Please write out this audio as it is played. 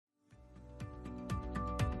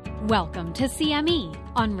Welcome to CME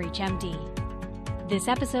on ReachMD. This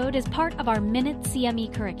episode is part of our Minute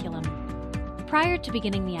CME curriculum. Prior to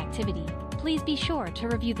beginning the activity, please be sure to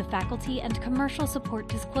review the faculty and commercial support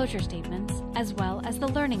disclosure statements as well as the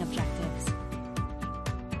learning objectives.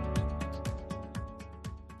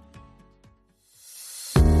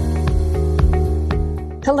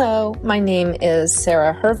 Hello, my name is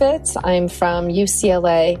Sarah Hurvitz. I'm from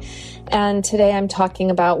UCLA, and today I'm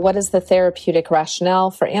talking about what is the therapeutic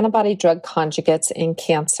rationale for antibody-drug conjugates in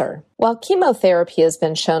cancer. While chemotherapy has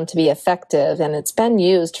been shown to be effective and it's been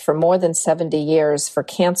used for more than 70 years for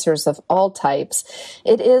cancers of all types,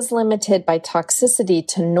 it is limited by toxicity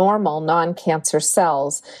to normal non-cancer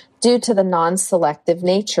cells due to the non-selective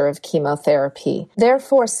nature of chemotherapy.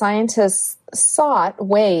 Therefore, scientists sought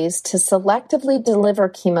ways to selectively deliver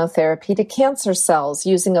chemotherapy to cancer cells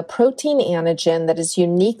using a protein antigen that is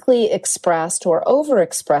uniquely expressed or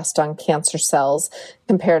overexpressed on cancer cells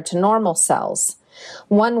compared to normal cells.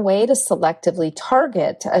 One way to selectively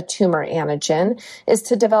target a tumor antigen is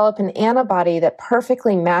to develop an antibody that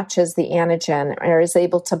perfectly matches the antigen or is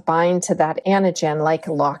able to bind to that antigen like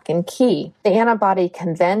lock and key. The antibody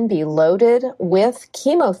can then be loaded with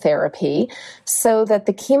chemotherapy so that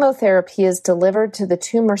the chemotherapy is delivered to the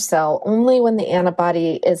tumor cell only when the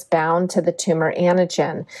antibody is bound to the tumor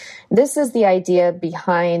antigen. This is the idea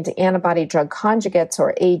behind antibody-drug conjugates,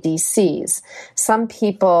 or ADCs. Some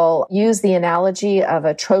people use the analogy of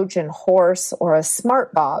a Trojan horse or a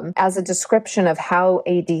smart bomb as a description of how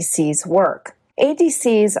ADCs work.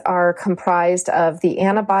 ADCs are comprised of the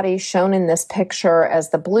antibody shown in this picture as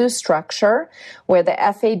the blue structure, where the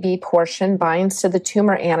FAB portion binds to the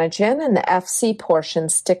tumor antigen and the FC portion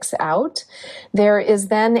sticks out. There is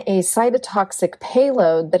then a cytotoxic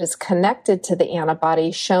payload that is connected to the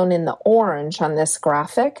antibody, shown in the orange on this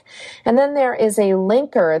graphic. And then there is a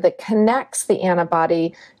linker that connects the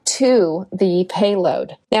antibody to the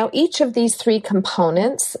payload. Now, each of these three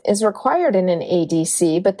components is required in an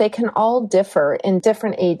ADC, but they can all differ in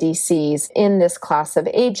different ADCs in this class of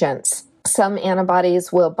agents. Some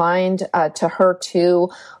antibodies will bind to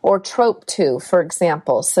HER2 or TROP2, for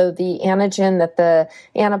example. So the antigen that the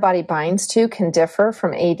antibody binds to can differ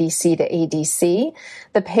from ADC to ADC.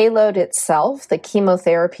 The payload itself, the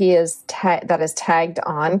chemotherapy that is tagged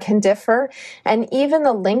on, can differ. And even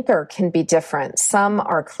the linker can be different. Some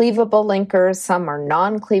are cleavable linkers, some are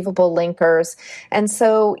non-cleavable linkers. And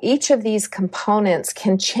so each of these components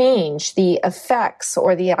can change the effects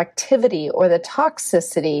or the activity or the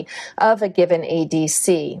toxicity of a given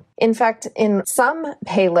ADC. In fact, in some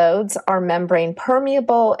payloads are membrane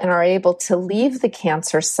permeable and are able to leave the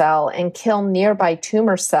cancer cell and kill nearby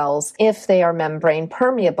tumor cells if they are membrane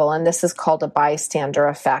permeable, and this is called a bystander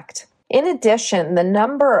effect. In addition, the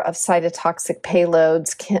number of cytotoxic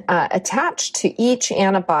payloads attached to each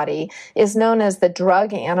antibody is known as the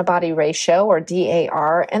drug-antibody ratio, or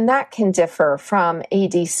DAR, and that can differ from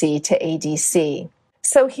ADC to ADC.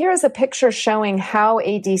 So here's a picture showing how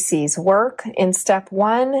ADCs work. In step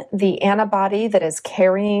 1, the antibody that is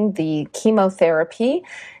carrying the chemotherapy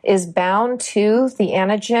is bound to the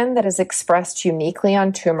antigen that is expressed uniquely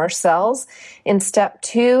on tumor cells. In step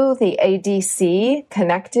 2, the ADC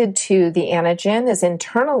connected to the antigen is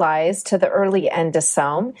internalized to the early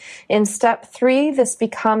endosome. In step 3, this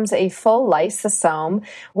becomes a full lysosome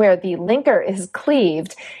where the linker is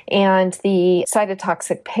cleaved and the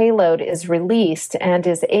cytotoxic payload is released and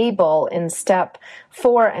is able in step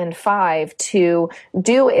 4 and 5 to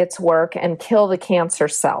do its work and kill the cancer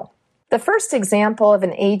cell. The first example of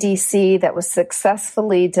an ADC that was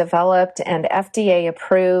successfully developed and FDA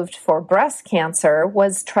approved for breast cancer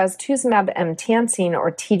was trastuzumab emtansine,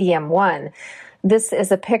 or TDM1. This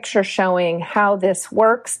is a picture showing how this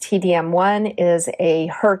works. TDM1 is a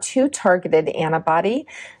HER2-targeted antibody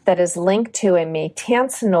that is linked to a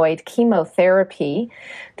maytansinoid chemotherapy.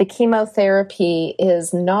 The chemotherapy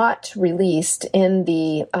is not released in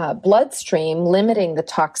the bloodstream, limiting the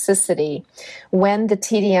toxicity. When the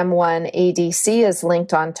TDM1 ADC is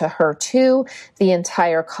linked onto HER2, the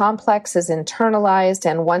entire complex is internalized,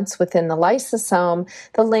 and once within the lysosome,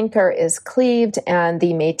 the linker is cleaved and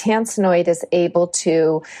the maytansinoid is able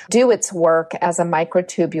to do its work as a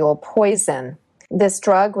microtubule poison. This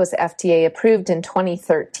drug was FDA approved in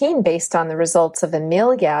 2013 based on the results of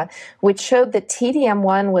Amelia, which showed that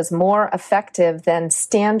TDM1 was more effective than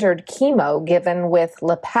standard chemo given with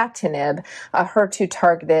lapatinib, a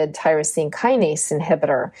HER2-targeted tyrosine kinase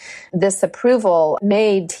inhibitor. This approval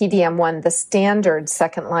made TDM1 the standard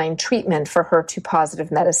second-line treatment for HER2-positive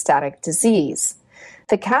metastatic disease.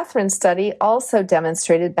 The Catherine study also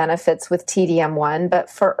demonstrated benefits with TDM1, but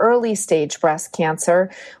for early stage breast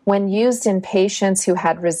cancer, when used in patients who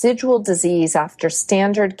had residual disease after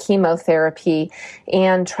standard chemotherapy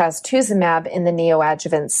and trastuzumab in the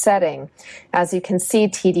neoadjuvant setting. As you can see,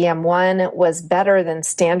 TDM1 was better than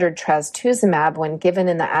standard trastuzumab when given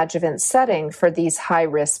in the adjuvant setting for these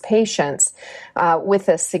high-risk patients, with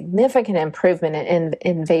a significant improvement in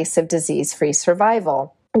invasive disease-free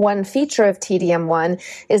survival. One feature of TDM1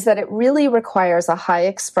 is that it really requires a high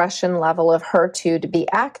expression level of HER2 to be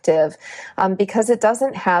active because it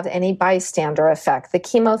doesn't have any bystander effect. The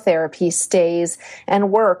chemotherapy stays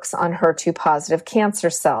and works on HER2 positive cancer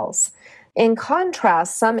cells. In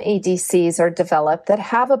contrast, some ADCs are developed that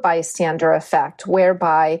have a bystander effect,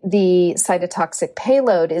 whereby the cytotoxic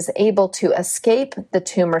payload is able to escape the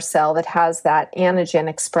tumor cell that has that antigen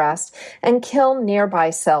expressed and kill nearby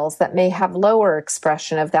cells that may have lower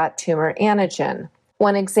expression of that tumor antigen.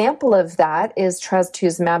 One example of that is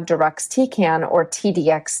trastuzumab deruxtecan, or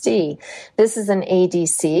TDXD. This is an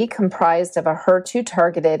ADC comprised of a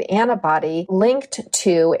HER2-targeted antibody linked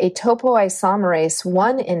to a topoisomerase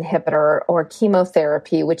 1 inhibitor or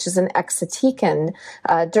chemotherapy, which is an exatecan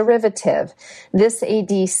derivative. This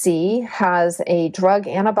ADC has a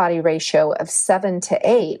drug-antibody ratio of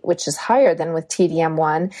 7-8, which is higher than with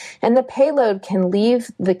TDM1, and the payload can leave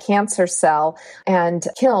the cancer cell and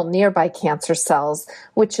kill nearby cancer cells,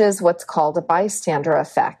 which is what's called a bystander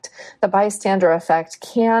effect. The bystander effect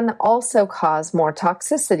can also cause more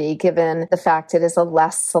toxicity given the fact it is a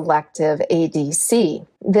less selective ADC.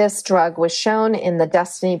 This drug was shown in the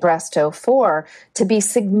DESTINY-Breast04 to be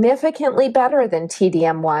significantly better than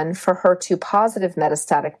TDM1 for HER2-positive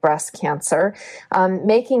metastatic breast cancer,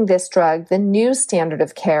 making this drug the new standard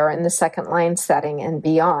of care in the second-line setting and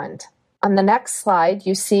beyond. On the next slide,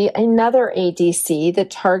 you see another ADC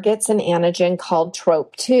that targets an antigen called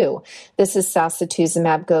TROP2. This is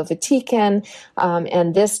sacituzumab govitecan,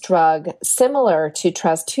 and this drug, similar to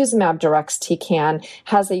trastuzumab deruxtecan,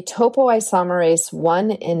 has a topoisomerase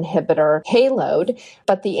 1 inhibitor payload,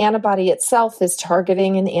 but the antibody itself is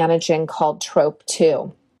targeting an antigen called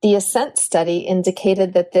TROP2. The ASCENT study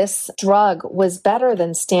indicated that this drug was better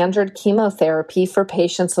than standard chemotherapy for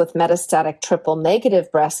patients with metastatic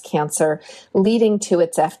triple-negative breast cancer, leading to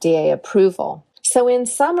its FDA approval. So in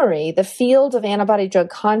summary, the field of antibody-drug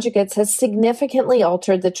conjugates has significantly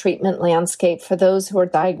altered the treatment landscape for those who are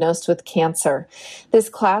diagnosed with cancer. This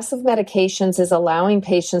class of medications is allowing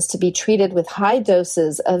patients to be treated with high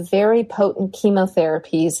doses of very potent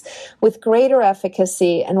chemotherapies with greater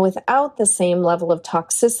efficacy and without the same level of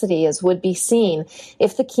toxicity as would be seen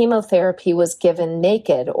if the chemotherapy was given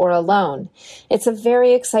naked or alone. It's a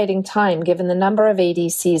very exciting time given the number of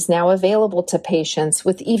ADCs now available to patients,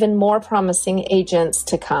 with even more promising agents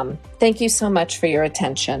to come. Thank you so much for your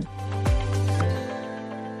attention.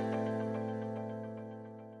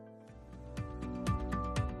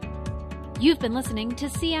 You've been listening to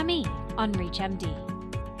CME on ReachMD.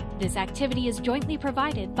 This activity is jointly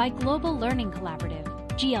provided by Global Learning Collaborative,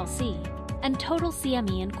 GLC, and Total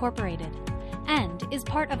CME Incorporated, and is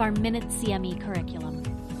part of our Minute CME curriculum.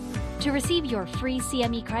 To receive your free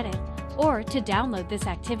CME credit or to download this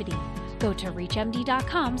activity, go to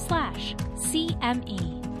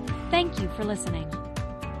reachmd.com/CME. Thank you for listening.